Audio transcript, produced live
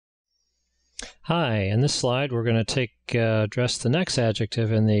Hi, in this slide we're going to address the next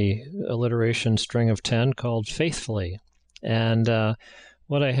adjective in the alliteration string of 10 called faithfully. And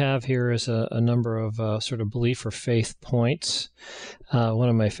what I have here is a number of sort of belief or faith points. One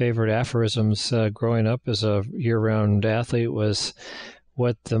of my favorite aphorisms growing up as a year-round athlete was,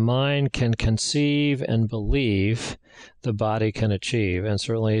 what the mind can conceive and believe, the body can achieve. And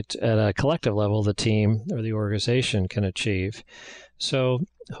certainly at a collective level, the team or the organization can achieve. So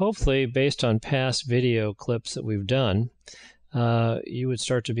hopefully, based on past video clips that we've done, you would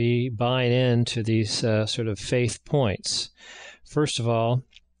start to be buying into these sort of faith points. First of all,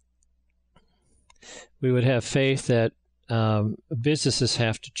 we would have faith that businesses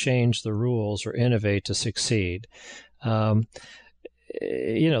have to change the rules or innovate to succeed. The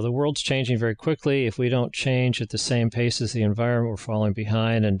world's changing very quickly. If we don't change at the same pace as the environment, we're falling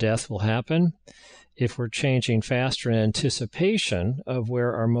behind and death will happen. If we're changing faster in anticipation of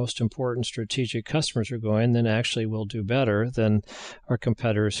where our most important strategic customers are going, then actually we'll do better than our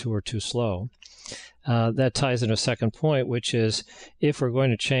competitors who are too slow. That ties into a second point, which is if we're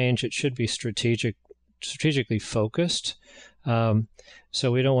going to change, it should be strategically focused.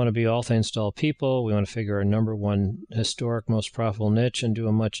 So we don't want to be all things to all people. We want to figure our number one historic, most profitable niche and do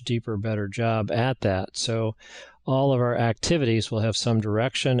a much deeper, better job at that. So all of our activities will have some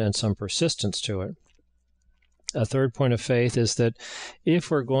direction and some persistence to it. A third point of faith is that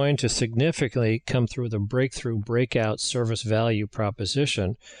if we're going to significantly come through with a breakthrough, breakout service value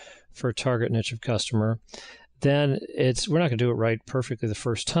proposition for a target niche of customer, then we're not going to do it right perfectly the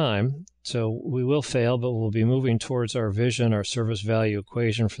first time. So we will fail, but we'll be moving towards our vision, our service value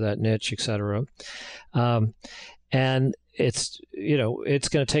equation for that niche, et cetera. And it's going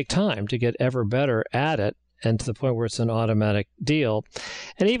to take time to get ever better at it, and to the point where it's an automatic deal.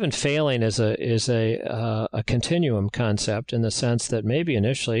 And even failing is a continuum concept, in the sense that maybe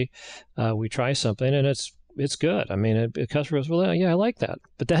initially we try something and it's good. I mean, a customer goes, well, yeah, I like that.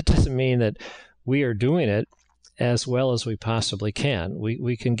 But that doesn't mean that we are doing it as well as we possibly can.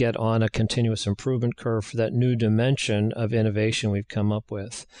 We can get on a continuous improvement curve for that new dimension of innovation we've come up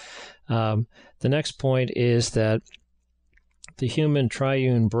with. The next point is that the human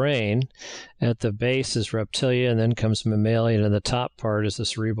triune brain, at the base is reptilia, and then comes mammalian, and the top part is the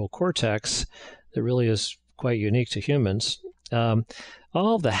cerebral cortex that really is quite unique to humans.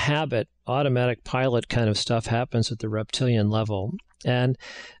 All the habit, automatic pilot kind of stuff happens at the reptilian level. And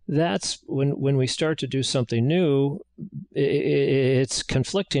that's when we start to do something new, it's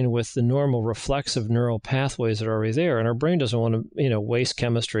conflicting with the normal reflexive neural pathways that are already there. And our brain doesn't want to, waste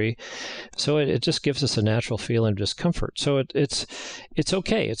chemistry. So it just gives us a natural feeling of discomfort. So it's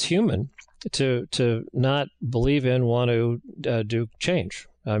okay. It's human to not believe in, want to do change.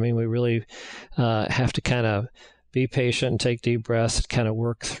 I mean, we really have to kind of be patient and take deep breaths and kind of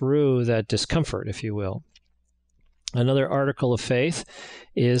work through that discomfort, if you will. Another article of faith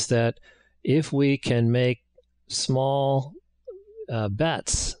is that if we can make small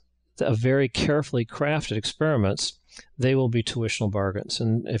bets of very carefully crafted experiments, they will be tuitional bargains.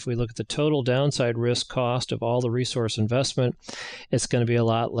 And if we look at the total downside risk cost of all the resource investment, it's going to be a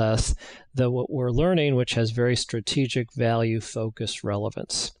lot less than what we're learning, which has very strategic value focused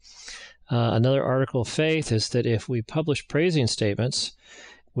relevance. Another article of faith is that if we publish praising statements,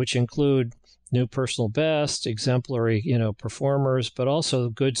 which include new personal best, exemplary, performers, but also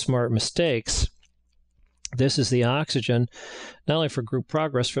good, smart mistakes, this is the oxygen, not only for group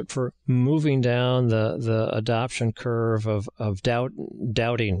progress, but for moving down the adoption curve of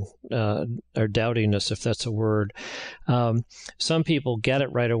doubting or doubtingness, if that's a word. Some people get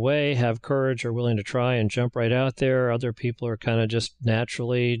it right away, have courage, are willing to try and jump right out there. Other people are kind of just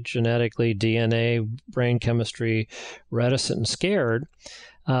naturally, genetically, DNA, brain chemistry, reticent and scared.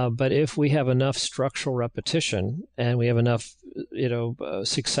 But if we have enough structural repetition and we have enough,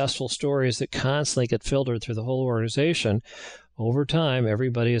 successful stories that constantly get filtered through the whole organization, over time,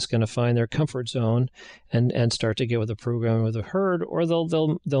 everybody is going to find their comfort zone and start to get with the program with the herd, or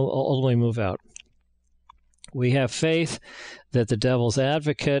they'll ultimately move out. We have faith that the devil's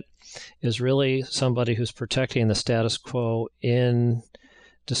advocate is really somebody who's protecting the status quo in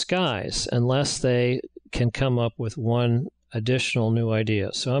disguise, unless they can come up with one additional new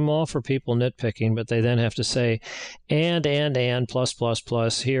idea. So I'm all for people nitpicking, but they then have to say, and,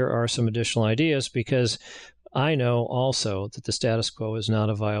 plus, here are some additional ideas, because I know also that the status quo is not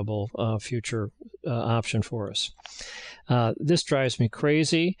a viable future option for us. This drives me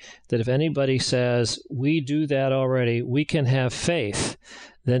crazy, that if anybody says, we do that already, we can have faith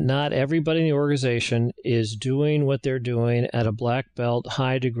that not everybody in the organization is doing what they're doing at a black belt,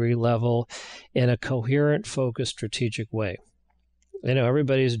 high degree level in a coherent, focused, strategic way.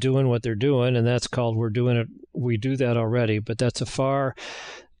 everybody's doing what they're doing, and that's called we're doing it. We do that already, but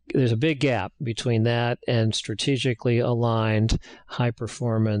there's a big gap between that and strategically aligned, high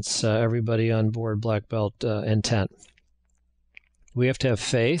performance, everybody on board black belt intent. We have to have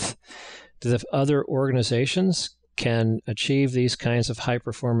faith that if other organizations can achieve these kinds of high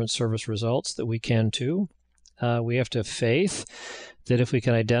performance service results, that we can too. We have to have faith that if we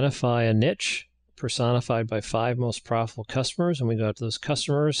can identify a niche personified by 5 most profitable customers, and we go out to those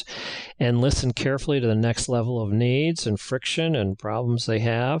customers and listen carefully to the next level of needs and friction and problems they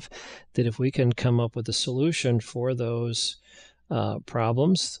have, that if we can come up with a solution for those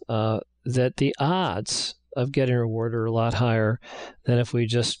problems, that the odds of getting rewarded are a lot higher than if we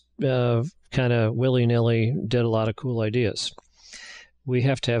just kind of willy-nilly did a lot of cool ideas. We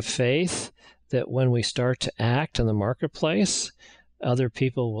have to have faith that when we start to act in the marketplace, other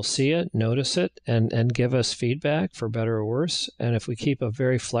people will see it, notice it, and give us feedback for better or worse. And if we keep a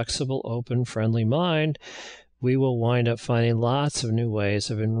very flexible, open, friendly mind, we will wind up finding lots of new ways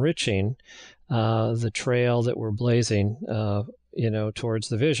of enriching the trail that we're blazing, towards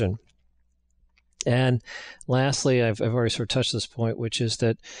the vision. And lastly, I've already sort of touched this point, which is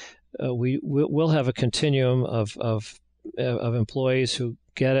that we'll have a continuum of employees who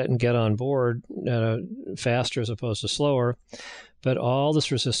get it and get on board faster as opposed to slower. But all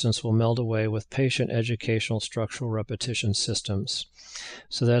this resistance will melt away with patient educational structural repetition systems.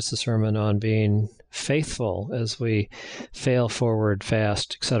 So that's the sermon on being faithful as we fail forward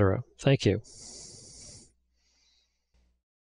fast, etc. Thank you.